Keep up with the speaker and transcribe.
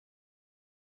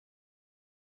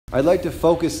I'd like to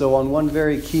focus, though, on one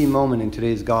very key moment in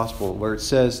today's gospel where it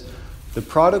says, the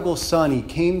prodigal son, he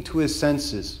came to his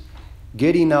senses,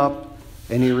 getting up,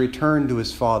 and he returned to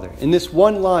his father. In this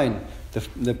one line,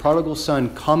 the prodigal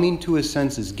son coming to his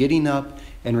senses, getting up,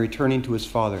 and returning to his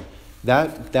father.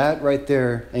 That right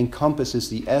there encompasses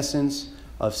the essence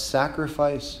of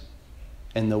sacrifice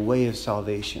and the way of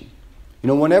salvation. You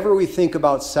know, whenever we think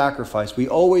about sacrifice, we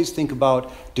always think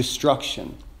about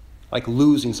destruction, like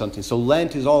losing something. So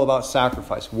Lent is all about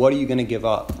sacrifice. What are you going to give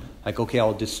up? Like, okay,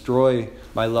 I'll destroy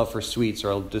my love for sweets,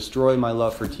 or I'll destroy my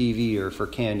love for TV or for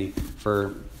candy,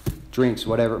 for drinks,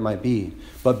 whatever it might be.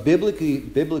 But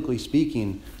biblically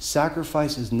speaking,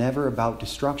 sacrifice is never about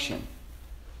destruction.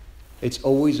 It's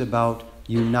always about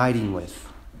uniting with.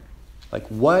 Like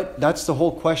what? That's the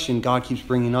whole question God keeps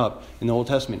bringing up in the Old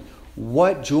Testament.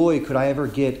 What joy could I ever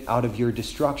get out of your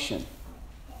destruction?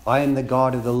 I am the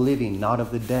God of the living, not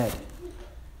of the dead.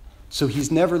 So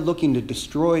he's never looking to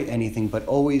destroy anything, but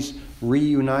always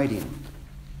reuniting.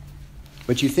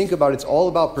 But you think about it, it's all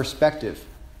about perspective.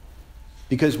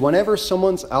 Because whenever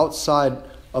someone's outside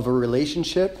of a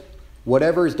relationship,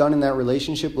 whatever is done in that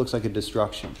relationship looks like a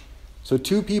destruction. So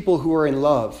two people who are in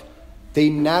love, they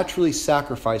naturally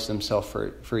sacrifice themselves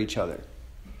for each other.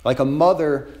 Like a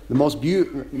mother, the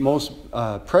most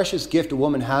precious gift a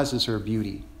woman has is her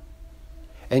beauty.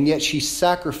 And yet she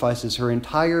sacrifices her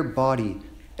entire body,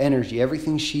 energy,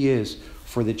 everything she is,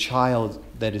 for the child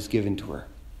that is given to her.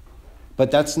 But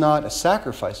that's not a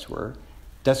sacrifice to her.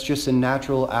 That's just a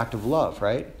natural act of love,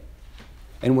 right?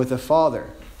 And with a father,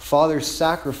 fathers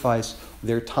sacrifice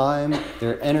their time,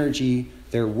 their energy,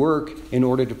 their work in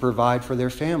order to provide for their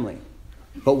family.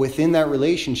 But within that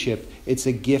relationship, it's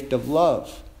a gift of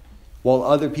love, while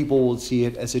other people will see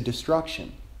it as a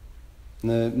destruction.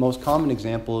 And the most common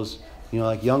example is,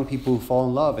 like young people who fall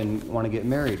in love and want to get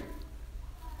married.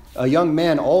 A young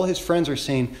man, all his friends are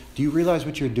saying, do you realize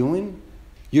what you're doing?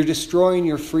 You're destroying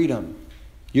your freedom.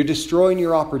 You're destroying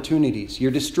your opportunities.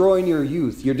 You're destroying your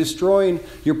youth. You're destroying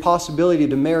your possibility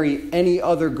to marry any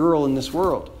other girl in this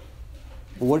world.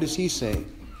 But what does he say?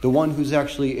 The one who's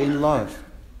actually in love.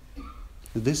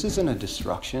 This isn't a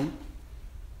destruction.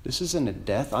 This isn't a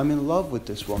death. I'm in love with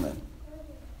this woman.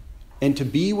 And to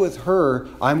be with her,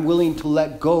 I'm willing to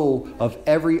let go of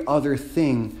every other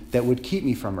thing that would keep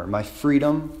me from her. My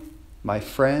freedom, my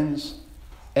friends,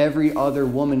 every other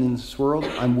woman in this world.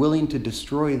 I'm willing to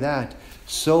destroy that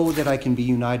so that I can be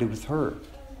united with her.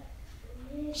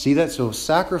 See that? So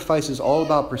sacrifice is all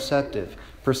about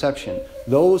perception.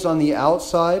 Those on the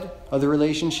outside of the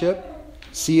relationship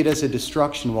see it as a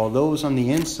destruction, while those on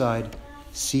the inside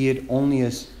see it only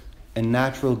as a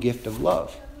natural gift of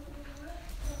love.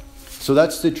 So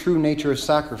that's the true nature of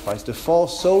sacrifice, to fall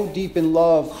so deep in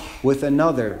love with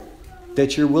another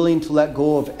that you're willing to let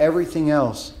go of everything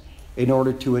else in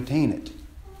order to attain it.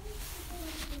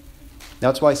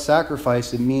 That's why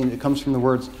sacrifice, it comes from the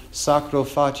words sacro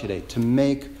facere, to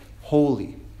make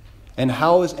holy. And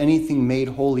how is anything made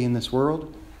holy in this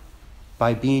world?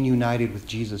 By being united with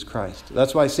Jesus Christ.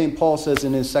 That's why St. Paul says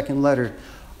in his second letter,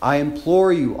 I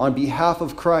implore you on behalf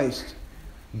of Christ,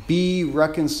 be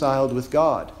reconciled with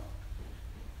God.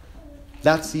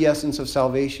 That's the essence of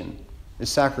salvation, is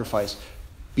sacrifice.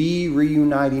 Be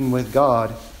reuniting with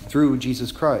God through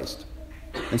Jesus Christ.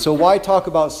 And so why talk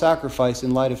about sacrifice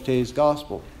in light of today's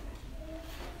gospel?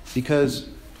 Because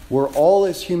we're all,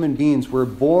 as human beings, we're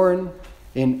born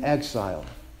in exile.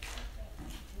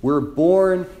 We're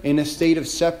born in a state of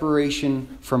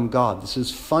separation from God. This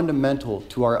is fundamental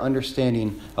to our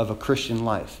understanding of a Christian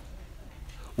life.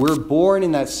 We're born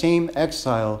in that same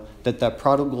exile that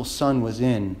prodigal son was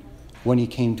in when he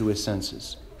came to his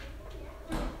senses,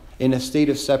 in a state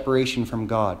of separation from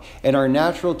God. And our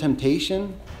natural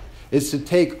temptation is to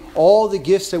take all the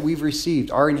gifts that we've received,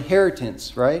 our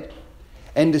inheritance, right?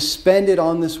 And to spend it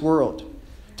on this world.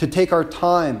 To take our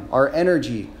time, our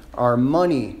energy, our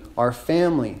money, our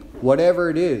family,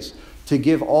 whatever it is, to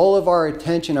give all of our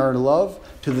attention, our love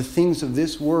to the things of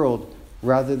this world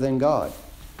rather than God.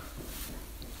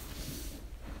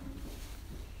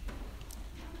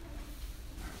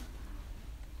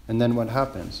 And then what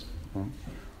happens?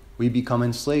 We become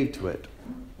enslaved to it.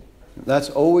 That's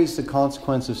always the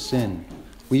consequence of sin.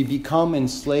 We become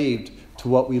enslaved to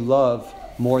what we love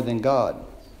more than God.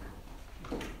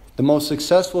 The most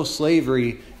successful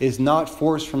slavery is not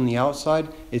forced from the outside,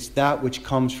 it's that which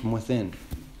comes from within.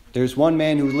 There's one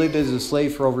man who lived as a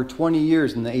slave for over 20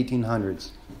 years in the 1800s.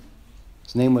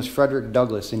 His name was Frederick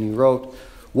Douglass, and he wrote,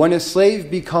 when a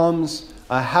slave becomes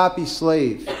a happy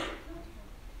slave,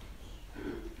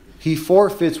 he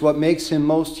forfeits what makes him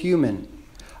most human.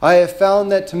 I have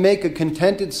found that to make a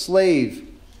contented slave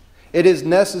It is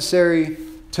necessary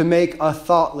to make a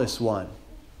thoughtless one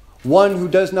who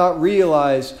does not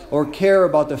realize or care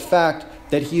about the fact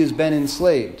that he has been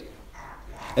enslaved.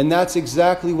 And that's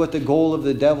exactly what the goal of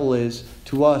the devil is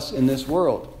to us in this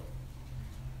world.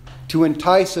 To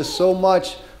entice us so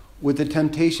much with the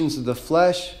temptations of the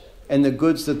flesh and the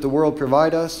goods that the world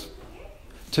provide us,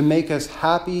 to make us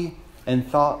happy and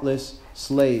thoughtless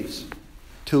slaves,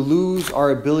 to lose our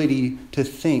ability to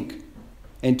think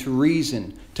and to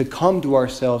reason, to come to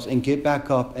ourselves and get back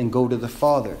up and go to the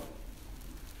Father,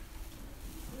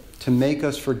 to make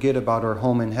us forget about our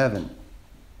home in heaven.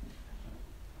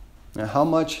 Now,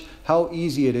 how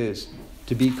easy it is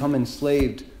to become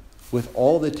enslaved with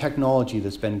all the technology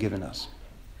that's been given us.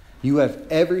 You have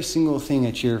every single thing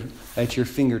at your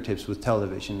fingertips with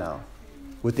television now,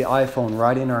 with the iPhone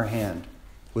right in our hand,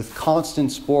 with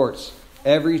constant sports,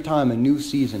 every time a new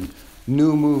season,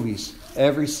 new movies,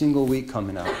 every single week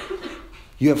coming out.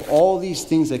 You have all these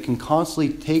things that can constantly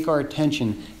take our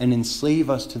attention and enslave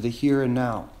us to the here and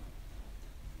now.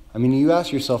 I mean, you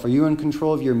ask yourself, are you in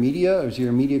control of your media, or is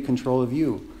your media control of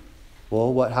you?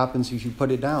 Well, what happens if you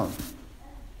put it down?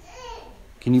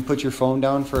 Can you put your phone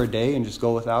down for a day and just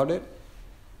go without it?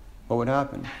 What would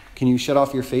happen? Can you shut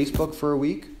off your Facebook for a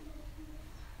week?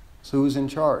 So who's in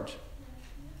charge?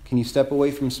 Can you step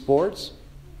away from sports?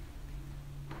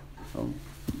 Do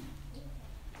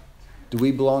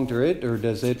we belong to it, or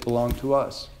does it belong to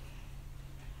us?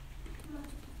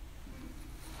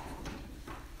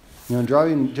 You know,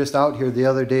 driving just out here the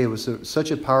other day, it was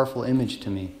such a powerful image to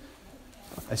me.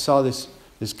 I saw this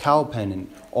cow pen,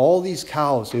 and all these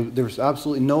cows, there was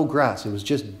absolutely no grass. It was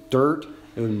just dirt,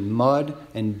 it was mud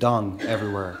and dung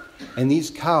everywhere. And these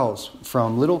cows,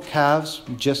 from little calves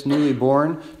just newly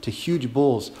born to huge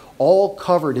bulls, all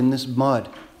covered in this mud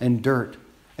and dirt.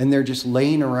 And they're just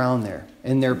laying around there.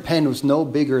 And their pen was no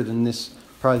bigger than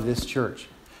probably this church.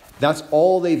 That's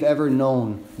all they've ever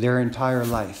known their entire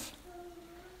life.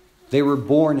 They were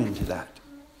born into that.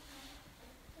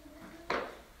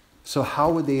 So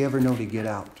how would they ever know to get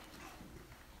out?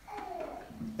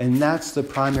 And that's the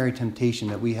primary temptation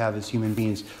that we have as human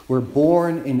beings. We're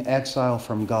born in exile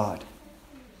from God.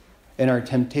 And our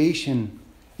temptation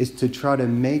is to try to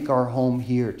make our home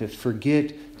here, to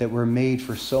forget that we're made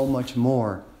for so much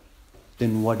more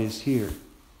than what is here.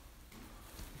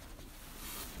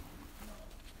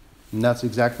 And that's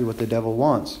exactly what the devil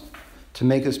wants. To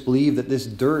make us believe that this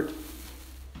dirt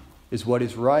is what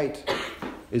is right,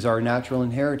 is our natural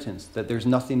inheritance, that there's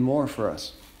nothing more for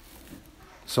us.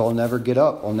 So I'll never get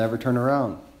up, I'll never turn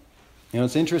around. You know,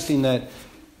 it's interesting that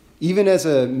even as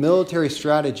a military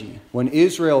strategy, when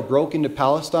Israel broke into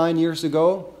Palestine years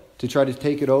ago to try to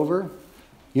take it over,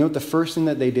 you know what the first thing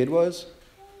that they did was?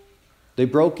 They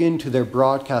broke into their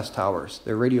broadcast towers,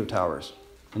 their radio towers,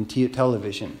 and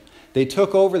television. They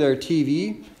took over their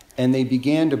TV and they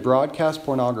began to broadcast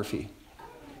pornography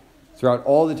throughout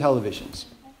all the televisions.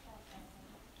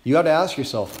 You got to ask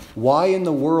yourself, why in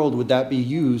the world would that be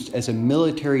used as a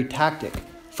military tactic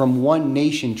from one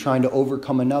nation trying to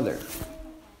overcome another?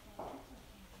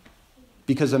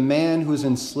 Because a man who is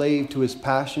enslaved to his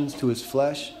passions, to his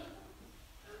flesh,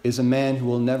 is a man who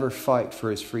will never fight for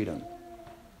his freedom.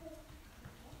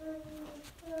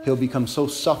 He'll become so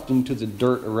sucked into the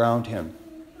dirt around him,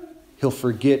 he'll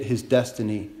forget his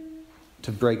destiny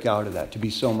to break out of that, to be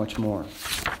so much more.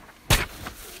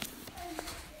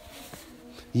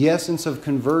 The essence of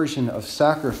conversion, of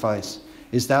sacrifice,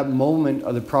 is that moment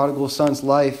of the prodigal son's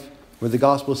life where the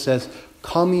gospel says,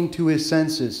 coming to his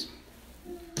senses.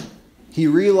 He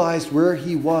realized where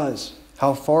he was,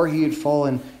 how far he had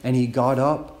fallen, and he got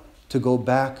up to go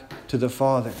back to the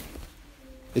Father.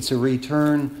 It's a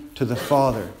return to the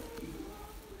Father.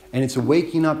 And it's a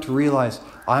waking up to realize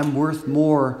I'm worth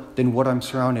more than what I'm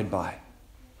surrounded by.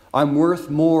 I'm worth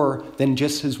more than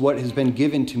just what has been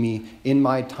given to me in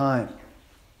my time.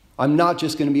 I'm not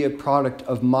just going to be a product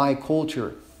of my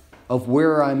culture, of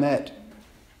where I'm at.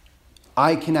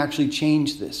 I can actually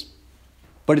change this.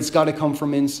 But it's got to come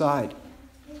from inside.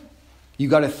 You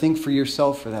got to think for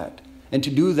yourself for that. And to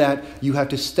do that, you have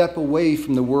to step away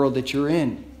from the world that you're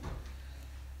in.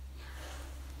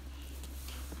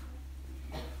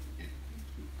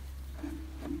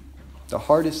 The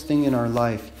hardest thing in our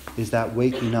life is that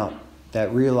waking up,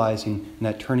 that realizing, and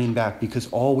that turning back,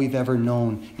 because all we've ever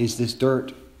known is this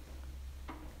dirt.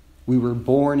 We were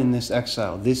born in this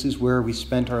exile. This is where we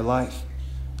spent our life.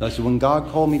 So when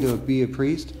God called me to be a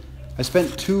priest, I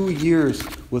spent 2 years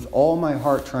with all my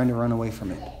heart trying to run away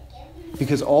from it.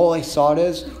 Because all I saw it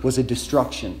as was a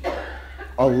destruction,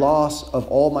 a loss of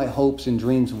all my hopes and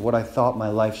dreams of what I thought my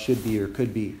life should be or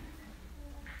could be.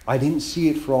 I didn't see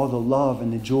it for all the love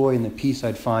and the joy and the peace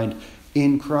I'd find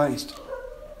in Christ.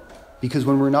 Because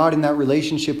when we're not in that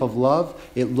relationship of love,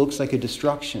 it looks like a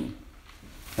destruction.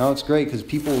 Now it's great because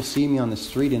people will see me on the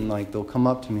street and they'll come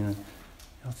up to me and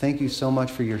thank you so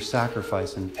much for your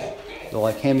sacrifice, and they'll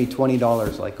hand me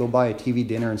 $20, go buy a TV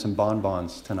dinner and some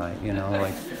bonbons tonight,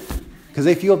 because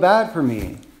they feel bad for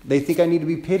me. They think I need to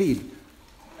be pitied.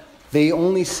 They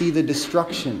only see the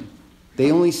destruction.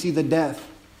 They only see the death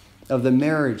of the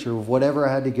marriage or of whatever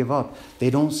I had to give up.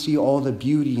 They don't see all the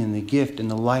beauty and the gift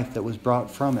and the life that was brought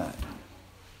from it.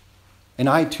 And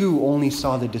I too only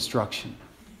saw the destruction.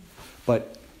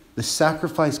 But the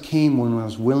sacrifice came when I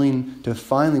was willing to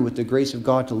finally, with the grace of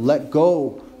God, to let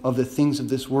go of the things of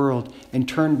this world and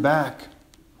turn back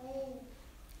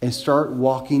and start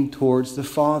walking towards the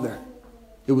Father.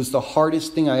 It was the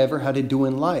hardest thing I ever had to do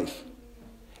in life.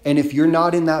 And if you're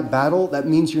not in that battle, that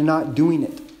means you're not doing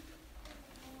it.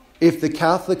 If the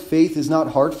Catholic faith is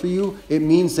not hard for you, it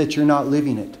means that you're not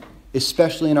living it,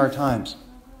 especially in our times.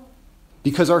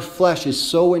 Because our flesh is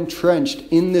so entrenched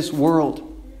in this world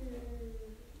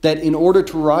that in order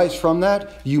to rise from that,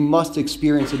 you must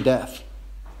experience a death,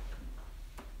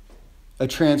 a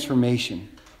transformation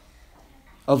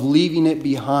of leaving it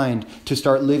behind to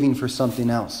start living for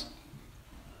something else.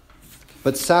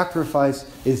 But sacrifice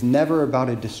is never about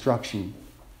a destruction.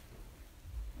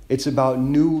 It's about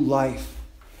new life.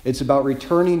 It's about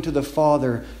returning to the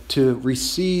Father to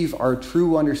receive our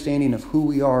true understanding of who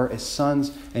we are as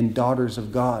sons and daughters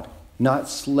of God, not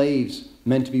slaves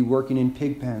meant to be working in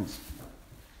pig pens.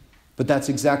 But that's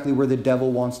exactly where the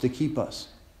devil wants to keep us.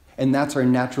 And that's our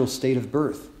natural state of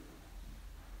birth.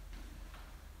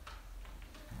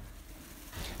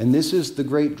 And this is the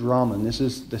great drama, and this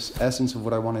is the essence of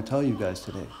what I want to tell you guys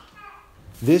today.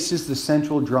 This is the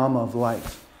central drama of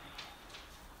life.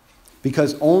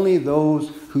 Because only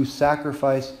those who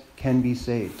sacrifice can be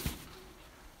saved.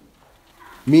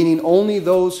 Meaning only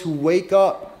those who wake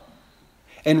up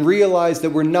and realize that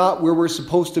we're not where we're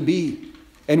supposed to be.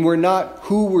 And we're not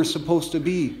who we're supposed to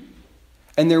be.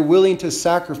 And they're willing to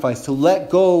sacrifice, to let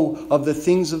go of the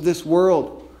things of this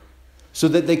world, so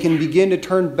that they can begin to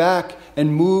turn back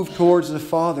and move towards the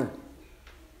Father.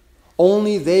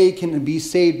 Only they can be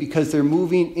saved because they're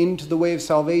moving into the way of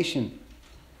salvation.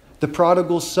 The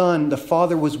prodigal son, the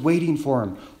father was waiting for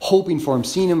him, hoping for him,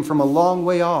 seeing him from a long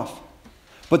way off.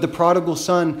 But the prodigal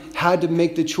son had to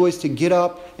make the choice to get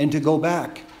up and to go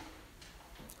back.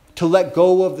 To let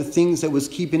go of the things that was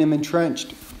keeping him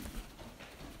entrenched.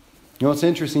 It's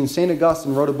interesting. St.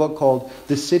 Augustine wrote a book called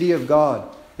The City of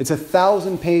God. It's a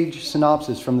 1,000-page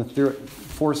synopsis from the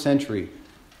 4th century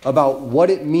about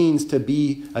what it means to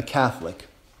be a Catholic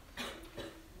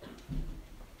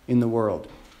in the world.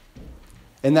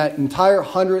 And that entire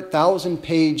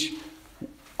 100,000-page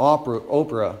opera,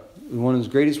 one of his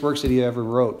greatest works that he ever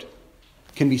wrote,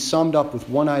 can be summed up with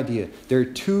one idea. There are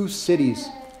two cities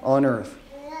on earth.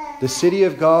 The city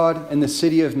of God and the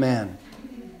city of man.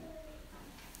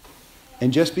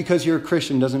 And just because you're a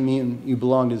Christian doesn't mean you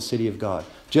belong to the city of God.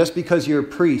 Just because you're a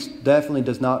priest definitely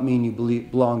does not mean you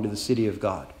belong to the city of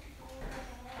God.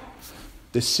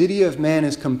 The city of man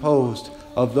is composed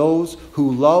of those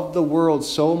who love the world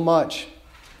so much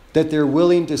that they're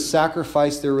willing to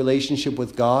sacrifice their relationship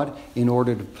with God in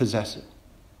order to possess it.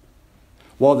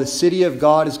 While the city of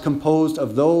God is composed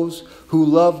of those who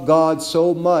love God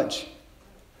so much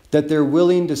that they're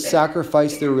willing to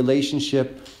sacrifice their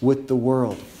relationship with the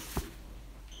world.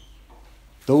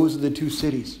 Those are the two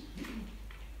cities.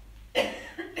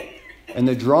 And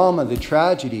the drama, the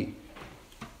tragedy,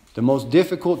 the most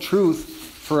difficult truth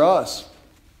for us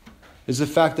is the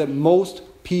fact that most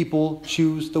people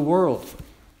choose the world.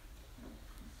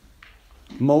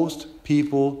 Most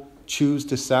people choose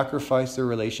to sacrifice their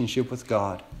relationship with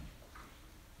God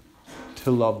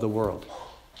to love the world.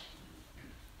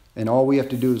 And all we have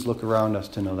to do is look around us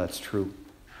to know that's true.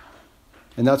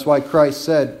 And that's why Christ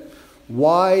said,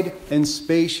 "Wide and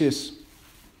spacious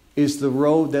is the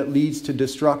road that leads to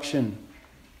destruction,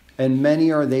 and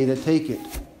many are they that take it.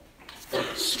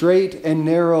 Straight and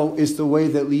narrow is the way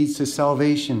that leads to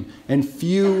salvation, and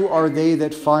few are they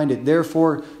that find it.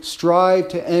 Therefore, strive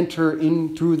to enter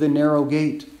in through the narrow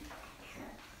gate."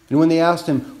 And when they asked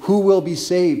him, "Who will be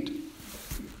saved?"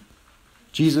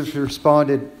 Jesus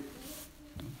responded,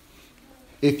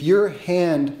 "If your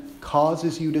hand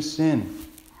causes you to sin,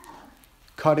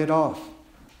 cut it off."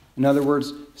 In other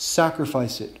words,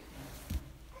 sacrifice it.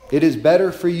 It is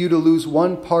better for you to lose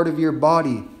one part of your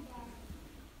body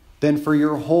than for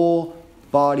your whole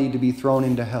body to be thrown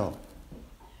into hell.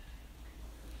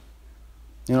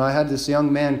 I had this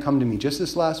young man come to me just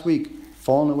this last week,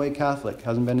 fallen away Catholic,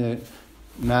 hasn't been to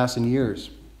Mass in years.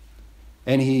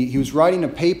 And he was writing a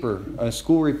paper, a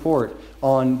school report,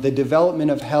 on the development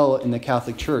of hell in the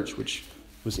Catholic Church, which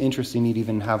was interesting he'd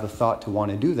even have a thought to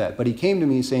want to do that. But he came to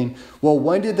me saying, well,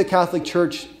 when did the Catholic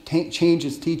Church change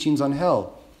its teachings on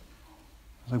hell?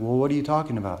 I was like, well, what are you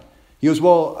talking about? He goes,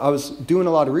 well, I was doing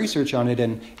a lot of research on it,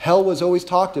 and hell was always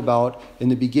talked about in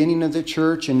the beginning of the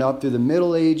church and up through the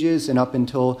Middle Ages and up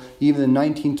until even the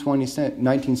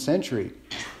 19th century.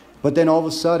 But then all of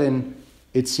a sudden,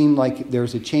 it seemed like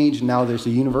there's a change, and now there's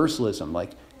a universalism,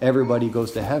 like everybody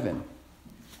goes to heaven.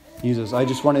 He says, I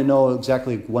just want to know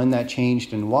exactly when that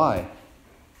changed and why.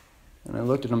 And I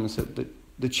looked at him and said,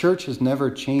 the church has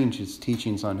never changed its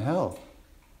teachings on hell.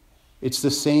 It's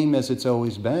the same as it's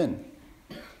always been.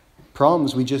 Problem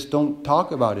is, we just don't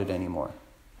talk about it anymore.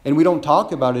 And we don't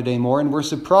talk about it anymore, and we're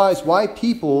surprised why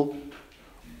people,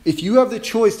 if you have the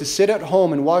choice to sit at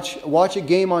home and watch a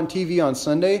game on TV on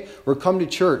Sunday or come to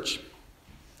church,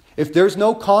 if there's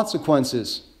no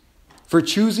consequences for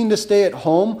choosing to stay at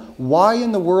home, why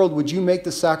in the world would you make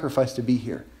the sacrifice to be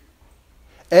here?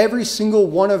 Every single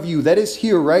one of you that is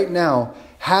here right now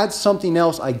had something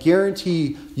else I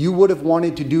guarantee you would have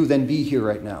wanted to do than be here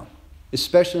right now.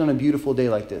 Especially on a beautiful day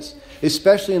like this.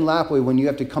 Especially in Lapwai when you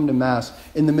have to come to Mass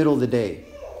in the middle of the day,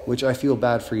 which I feel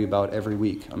bad for you about every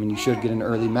week. I mean, you should get an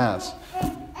early Mass.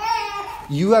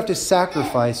 You have to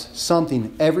sacrifice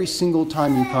something every single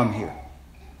time you come here.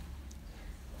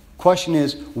 Question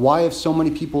is, why have so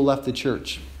many people left the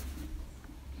church?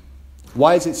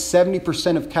 Why is it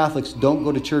 70% of Catholics don't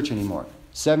go to church anymore?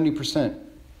 70%.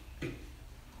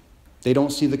 They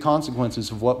don't see the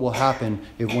consequences of what will happen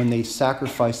when they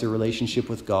sacrifice their relationship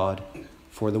with God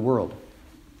for the world.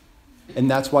 And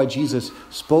that's why Jesus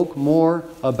spoke more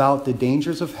about the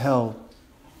dangers of hell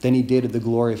than he did of the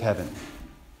glory of heaven.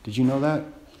 Did you know that?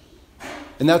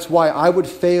 And that's why I would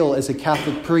fail as a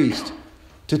Catholic priest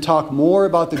to talk more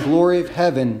about the glory of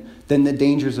heaven than the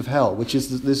dangers of hell, this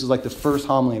is like the first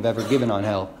homily I've ever given on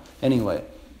hell. Anyway.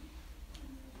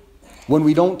 When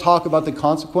we don't talk about the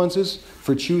consequences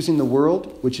for choosing the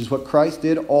world, which is what Christ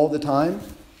did all the time,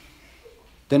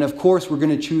 then of course we're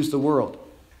going to choose the world.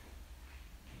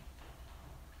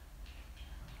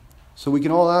 So we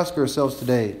can all ask ourselves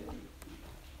today,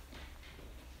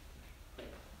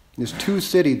 there's two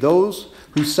cities, those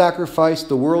who sacrifice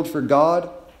the world for God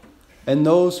and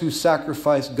those who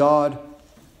sacrifice God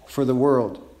for the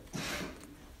world.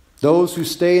 Those who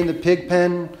stay in the pig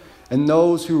pen and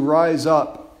those who rise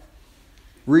up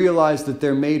realize that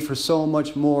they're made for so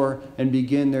much more and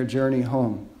begin their journey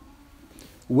home.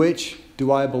 Which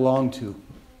do I belong to?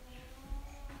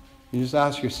 You just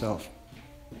ask yourself,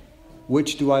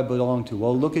 which do I belong to?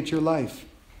 Well, look at your life.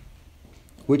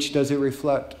 Which does it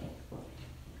reflect?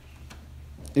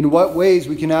 In what ways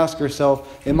we can ask ourselves,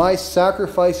 am I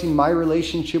sacrificing my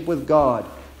relationship with God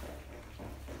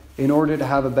in order to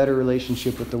have a better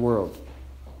relationship with the world?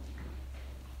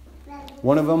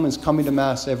 One of them is coming to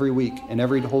Mass every week and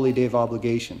every holy day of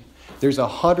obligation. There's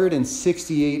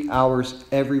 168 hours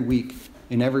every week,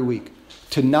 in every week.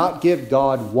 To not give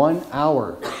God 1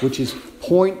 hour, which is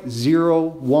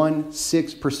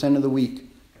 0.016% of the week.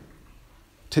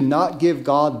 To not give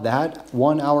God that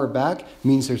 1 hour back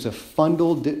means there's a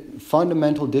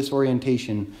fundamental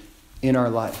disorientation in our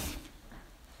life.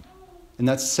 And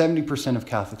that's 70% of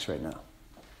Catholics right now.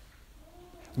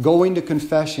 Going to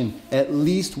confession at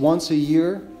least once a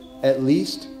year, at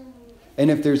least.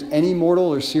 And if there's any mortal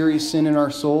or serious sin in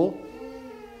our soul,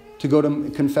 to go to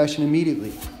confession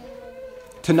immediately.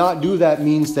 To not do that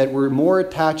means that we're more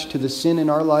attached to the sin in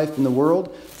our life in the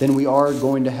world than we are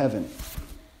going to heaven.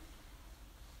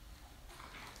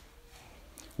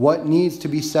 What needs to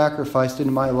be sacrificed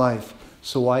in my life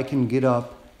so I can get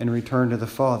up and return to the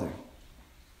Father?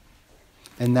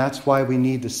 And that's why we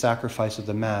need the sacrifice of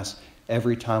the Mass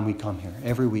every time we come here,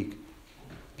 every week.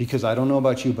 Because I don't know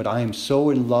about you, but I am so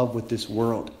in love with this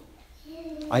world.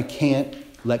 I can't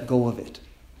let go of it.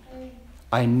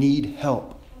 I need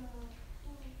help.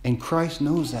 And Christ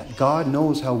knows that. God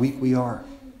knows how weak we are.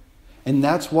 And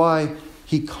that's why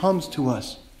he comes to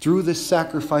us through the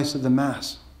sacrifice of the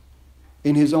Mass.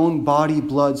 In his own body,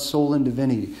 blood, soul, and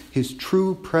divinity. His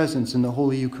true presence in the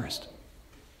Holy Eucharist.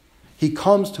 He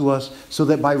comes to us so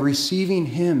that by receiving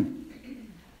him,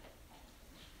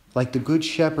 like the Good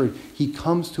Shepherd, he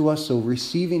comes to us, so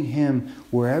receiving him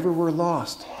wherever we're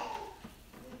lost,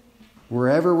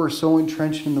 wherever we're so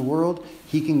entrenched in the world,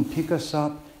 he can pick us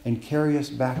up and carry us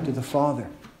back to the Father.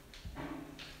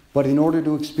 But in order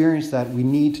to experience that, we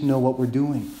need to know what we're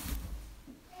doing.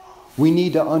 We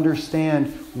need to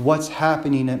understand what's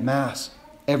happening at Mass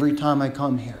every time I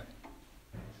come here.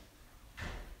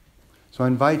 So I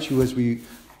invite you as we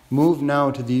move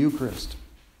now to the Eucharist.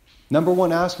 Number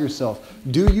one, ask yourself,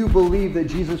 do you believe that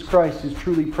Jesus Christ is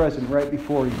truly present right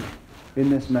before you in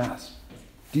this Mass?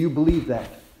 Do you believe that?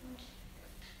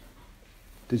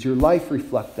 Does your life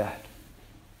reflect that?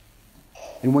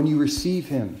 And when you receive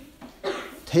Him,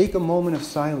 take a moment of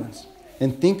silence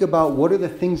and think about what are the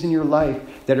things in your life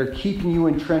that are keeping you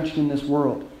entrenched in this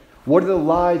world. What are the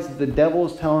lies that the devil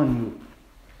is telling you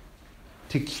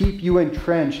to keep you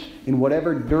entrenched in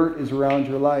whatever dirt is around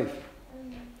your life?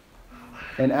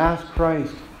 And ask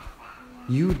Christ,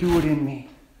 you do it in me.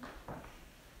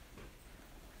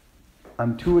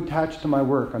 I'm too attached to my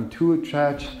work. I'm too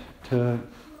attached to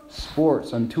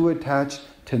sports. I'm too attached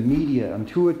to media. I'm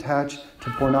too attached to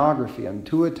pornography. I'm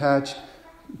too attached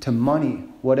to money.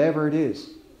 Whatever it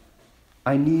is.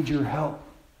 I need your help.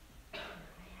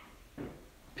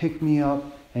 Pick me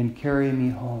up and carry me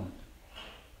home.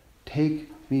 Take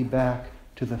me back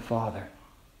to the Father.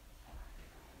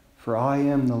 For I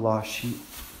am the lost sheep.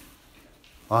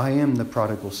 I am the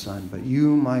prodigal son. But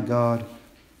you, my God,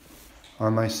 are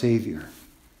my Savior.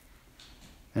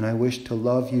 And I wish to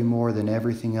love you more than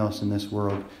everything else in this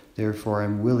world. Therefore,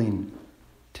 I'm willing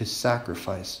to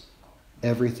sacrifice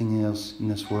everything else in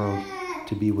this world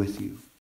to be with you.